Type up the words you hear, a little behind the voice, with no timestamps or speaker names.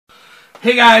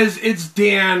Hey guys, it's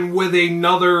Dan with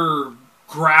another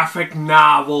graphic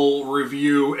novel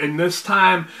review, and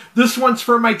this one's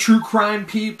for my true crime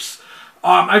peeps.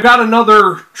 I got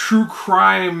another true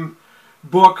crime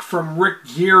book from Rick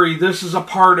Geary. This is a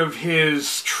part of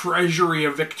his Treasury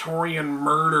of Victorian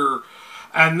Murder,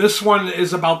 and this one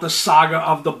is about the Saga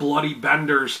of the Bloody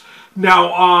Benders.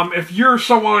 Now, if you're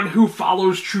someone who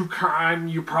follows true crime,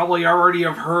 you probably already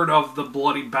have heard of the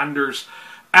Bloody Benders.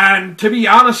 And to be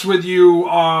honest with you,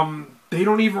 they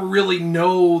don't even really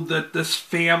know that this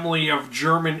family of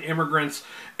German immigrants,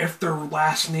 if their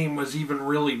last name was even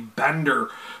really Bender.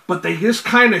 But they just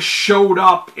kind of showed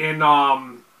up in,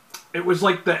 it was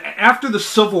like after the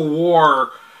Civil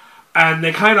War, and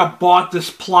they kind of bought this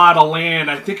plot of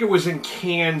land. I think it was in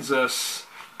Kansas.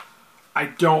 I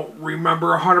don't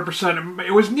remember 100%.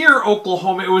 It was near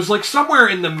Oklahoma. It was like somewhere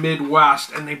in the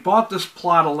Midwest, and they bought this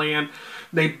plot of land.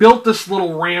 They built this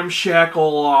little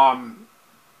ramshackle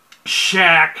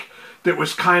shack that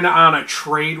was kind of on a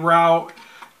trade route,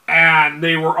 and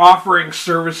they were offering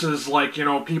services like, you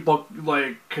know, people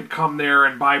like could come there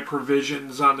and buy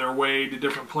provisions on their way to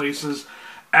different places.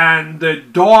 And the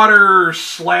daughter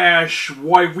slash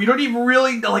wife, we don't even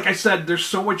really, like I said, there's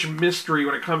so much mystery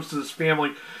when it comes to this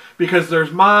family, because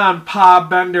there's Ma and Pa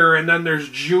Bender, and then there's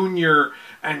Junior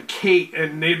and Kate,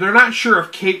 and they're not sure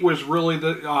if Kate was really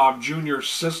the Junior's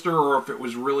sister or if it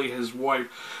was really his wife.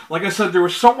 Like I said, there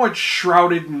was so much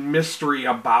shrouded in mystery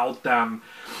about them.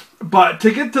 But to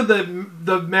get to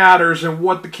the matters and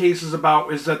what the case is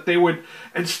about is that they would,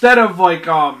 instead of like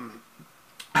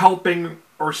helping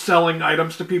or selling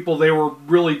items to people, they were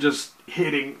really just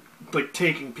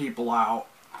taking people out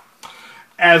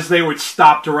as they would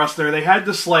stop to rest there. They had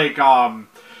this like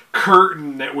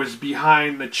curtain that was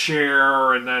behind the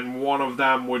chair, and then one of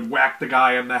them would whack the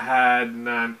guy in the head, and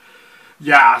then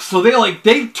yeah, so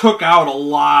they took out a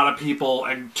lot of people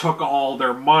and took all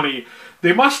their money.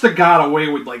 They must have got away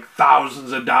with like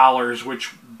thousands of dollars,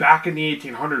 which back in the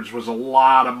 1800s was a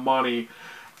lot of money.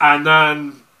 And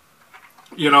then,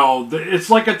 you know, it's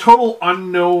like a total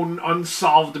unknown,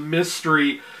 unsolved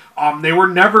mystery. They were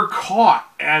never caught,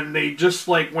 and they just,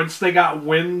 like, once they got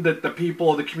wind that the people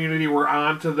of the community were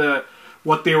onto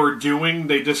what they were doing,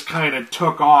 they just kind of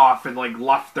took off and, like,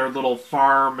 left their little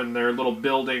farm and their little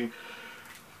building.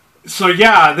 So,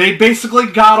 yeah, they basically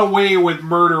got away with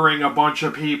murdering a bunch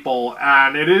of people,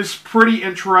 and it is pretty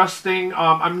interesting.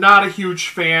 I'm not a huge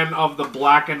fan of the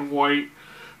black and white,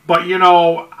 but, you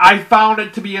know, I found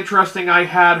it to be interesting. I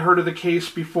had heard of the case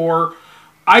before.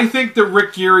 I think that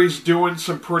Rick Geary's doing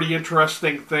some pretty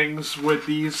interesting things with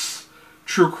these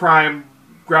true crime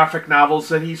graphic novels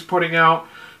that he's putting out.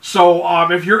 So,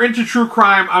 if you're into true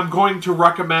crime, I'm going to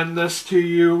recommend this to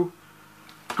you.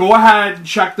 Go ahead and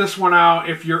check this one out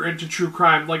if you're into true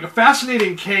crime. Like, a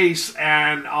fascinating case,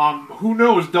 and who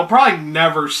knows, they'll probably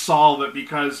never solve it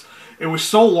because it was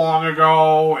so long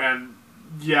ago, and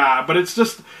yeah, but it's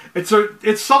just,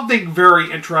 it's something very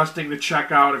interesting to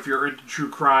check out if you're into true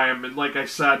crime. And like I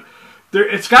said,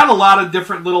 it's got a lot of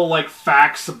different little like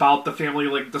facts about the family,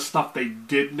 like the stuff they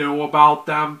did know about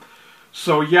them.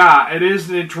 So yeah, it is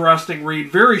an interesting read.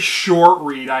 Very short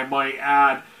read, I might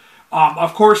add.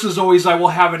 Of course, as always, I will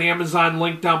have an Amazon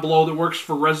link down below that works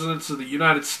for residents of the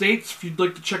United States, if you'd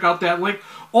like to check out that link.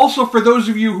 Also, for those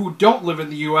of you who don't live in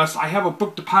the U.S., I have a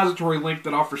book depository link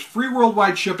that offers free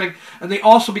worldwide shipping, and they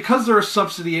also, because they're a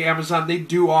subsidy of Amazon, they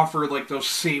do offer like those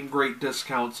same great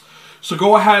discounts. So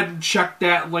go ahead and check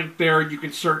that link there, and you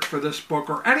can search for this book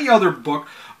or any other book.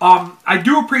 I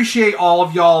do appreciate all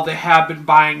of y'all that have been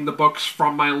buying the books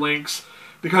from my links,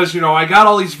 because, you know, I got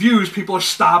all these views, people are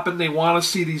stopping, they want to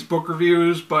see these book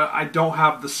reviews, but I don't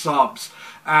have the subs.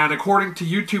 And according to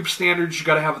YouTube standards, you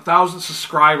got to have 1,000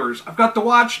 subscribers. I've got the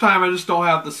watch time, I just don't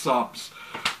have the subs.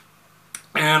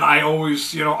 And I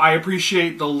always, you know, I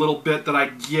appreciate the little bit that I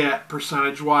get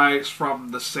percentage-wise from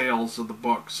the sales of the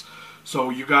books.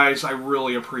 So you guys, I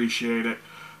really appreciate it.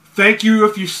 Thank you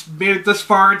if you made it this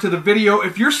far into the video.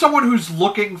 If you're someone who's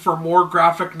looking for more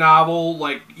graphic novel,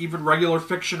 like even regular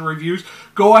fiction reviews,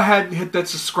 go ahead and hit that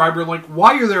subscriber link.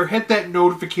 While you're there, hit that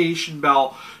notification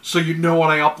bell so you know when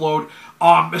I upload.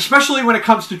 Especially when it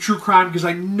comes to true crime, because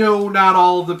I know not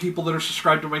all of the people that are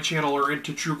subscribed to my channel are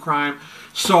into true crime.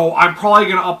 So I'm probably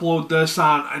going to upload this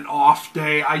on an off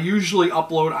day. I usually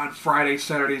upload on Fridays,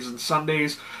 Saturdays, and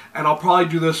Sundays. And I'll probably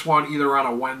do this one either on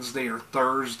a Wednesday or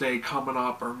Thursday coming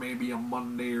up, or maybe a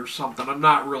Monday or something. I'm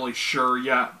not really sure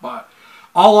yet, but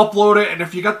I'll upload it. And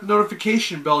if you got the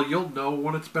notification bell, you'll know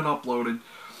when it's been uploaded.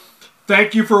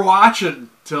 Thank you for watching.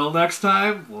 Till next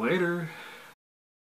time, later.